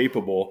all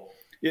capable,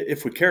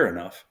 if we care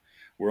enough,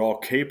 we're all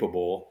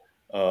capable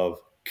of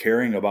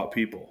caring about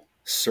people,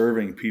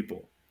 serving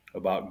people,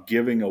 about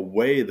giving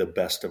away the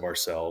best of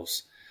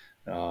ourselves,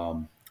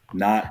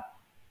 not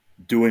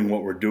doing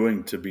what we're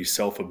doing to be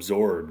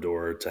self-absorbed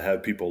or to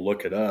have people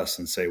look at us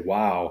and say,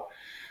 wow.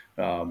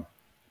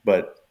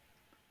 But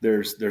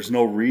there's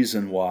no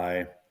reason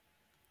why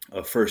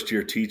a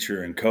first-year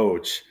teacher and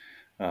coach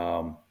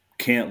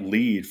can't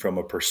lead from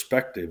a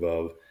perspective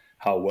of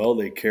how well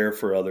they care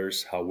for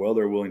others, how well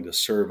they're willing to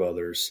serve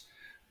others.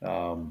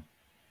 And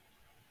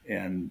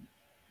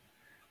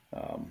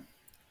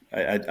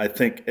I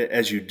think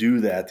as you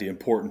do that, the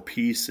important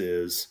piece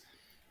is,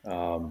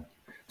 so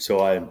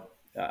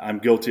I'm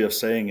guilty of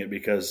saying it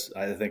because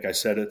I think I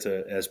said it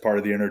as part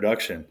of the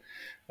introduction.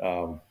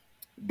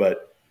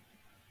 But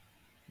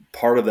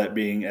part of that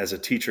being as a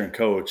teacher and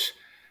coach,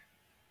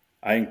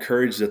 I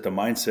encourage that the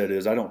mindset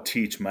is I don't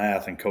teach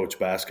math and coach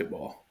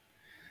basketball.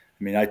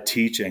 I mean, I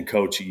teach and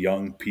coach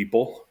young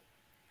people,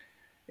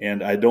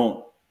 and I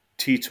don't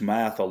teach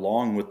math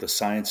along with the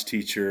science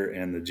teacher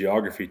and the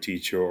geography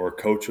teacher or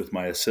coach with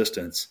my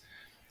assistants.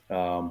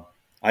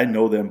 I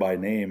know them by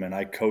name, and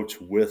I coach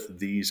with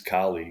these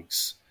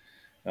colleagues.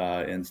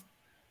 And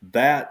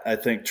that, I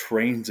think,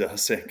 trains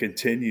us and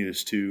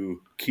continues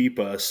to keep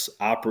us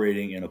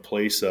operating in a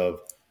place of,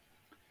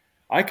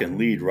 I can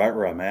lead right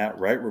where I'm at,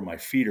 right where my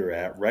feet are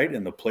at, right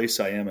in the place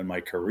I am in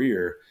my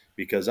career,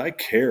 because I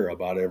care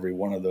about every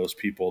one of those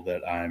people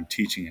that I'm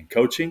teaching and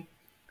coaching,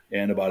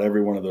 and about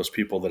every one of those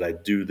people that I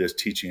do this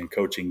teaching and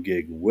coaching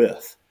gig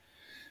with.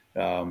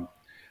 So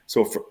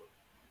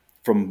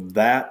from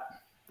that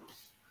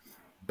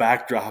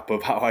backdrop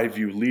of how I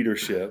view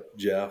leadership,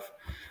 Jeff,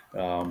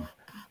 I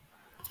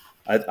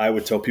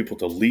would tell people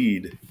to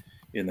lead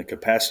in the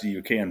capacity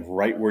you can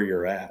right where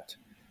you're at.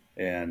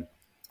 And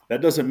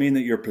that doesn't mean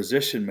that your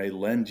position may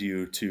lend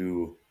you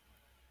to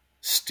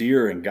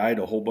steer and guide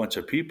a whole bunch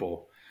of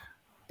people,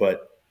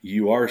 but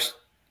you are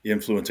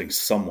influencing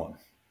someone.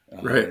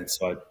 Right. And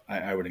so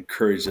I would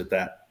encourage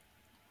that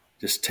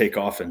just take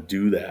off and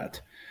do that.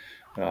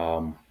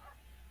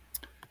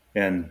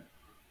 And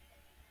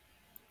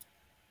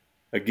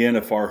again,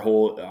 if our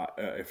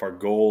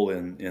goal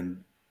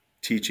in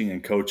teaching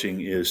and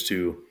coaching is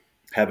to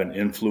have an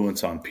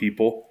influence on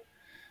people,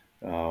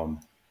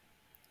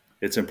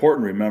 it's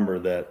important to remember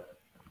that,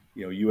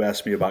 you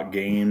asked me about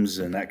games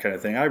and that kind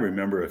of thing. I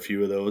remember a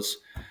few of those,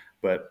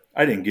 but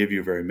I didn't give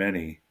you very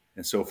many.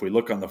 And so if we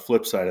look on the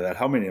flip side of that,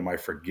 how many am I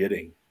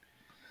forgetting?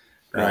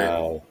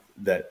 Right.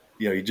 That,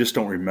 you just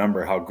don't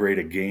remember how great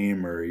a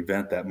game or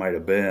event that might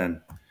have been.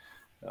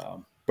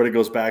 But it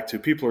goes back to,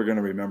 people are going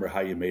to remember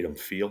how you made them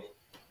feel.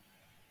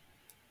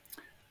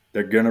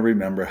 They're going to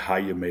remember how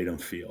you made them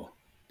feel.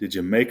 Did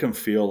you make them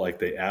feel like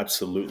they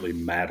absolutely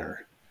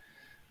matter?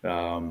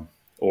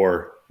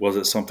 Or was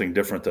it something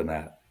different than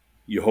that?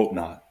 You hope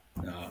not.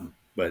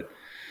 But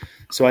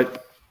so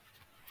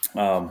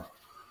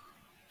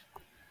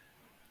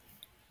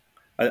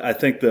I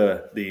think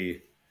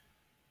the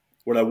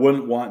what I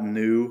wouldn't want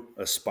new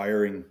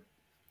aspiring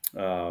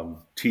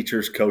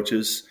teachers,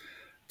 coaches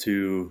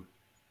to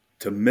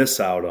miss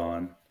out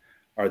on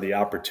are the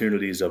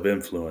opportunities of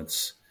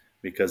influence,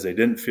 because they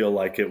didn't feel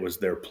like it was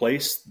their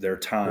place, their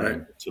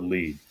time to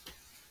lead.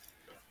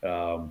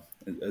 So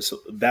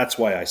that's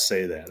why I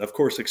say that. Of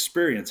course,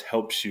 experience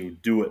helps you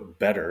do it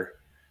better,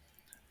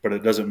 but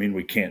it doesn't mean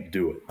we can't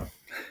do it.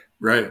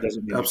 Right. It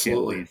doesn't mean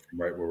Absolutely. we can't lead from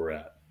right where we're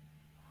at.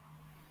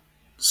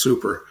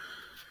 Super.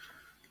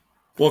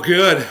 Well,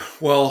 good.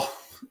 Well,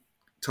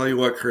 tell you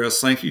what, Chris,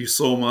 thank you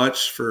so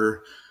much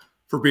for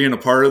being a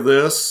part of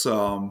this.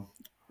 Want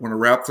to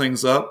wrap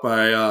things up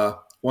by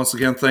once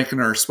again thanking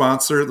our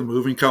sponsor, the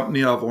moving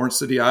company of Orange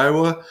City,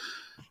 Iowa.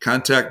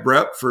 Contact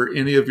Brett for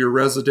any of your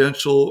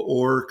residential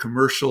or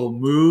commercial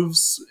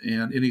moves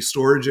and any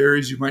storage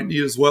areas you might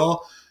need as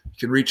well. You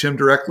can reach him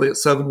directly at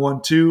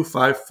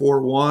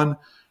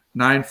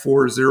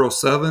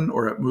 712-541-9407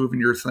 or at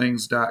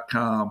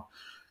movingyourthings.com.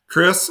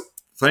 Chris,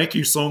 thank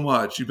you so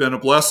much. You've been a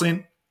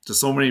blessing to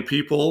so many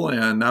people,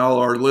 and now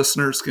our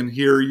listeners can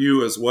hear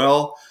you as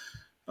well.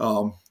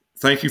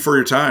 Thank you for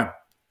your time.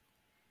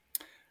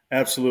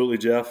 Absolutely,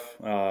 Jeff.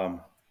 I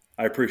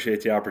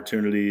appreciate the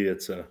opportunity.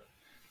 It's a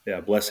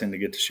blessing to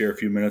get to share a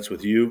few minutes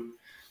with you,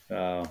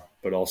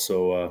 but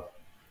also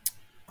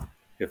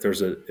if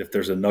there's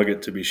a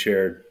nugget to be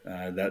shared,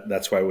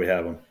 that's why we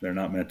have them. They're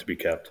not meant to be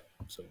kept.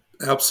 So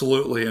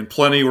absolutely, and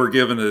plenty were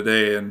given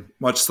today, and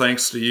much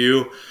thanks to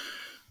you.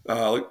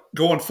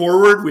 Going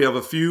forward, we have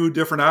a few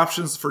different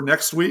options for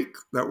next week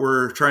that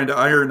we're trying to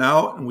iron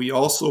out, and we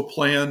also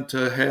plan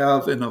to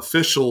have an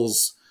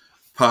officials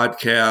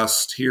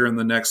podcast here in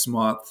the next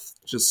month,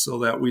 just so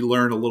that we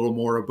learn a little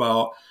more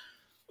about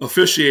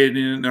officiating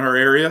in our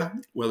area,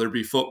 whether it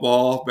be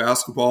football,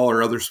 basketball,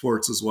 or other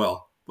sports as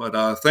well.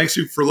 But thanks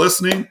you for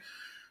listening.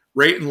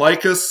 Rate and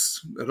like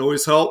us. That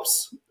always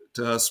helps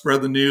to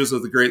spread the news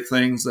of the great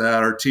things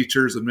that our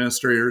teachers,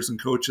 administrators,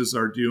 and coaches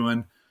are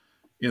doing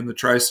in the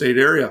tri-state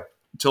area.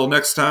 Until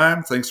next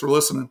time, thanks for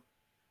listening.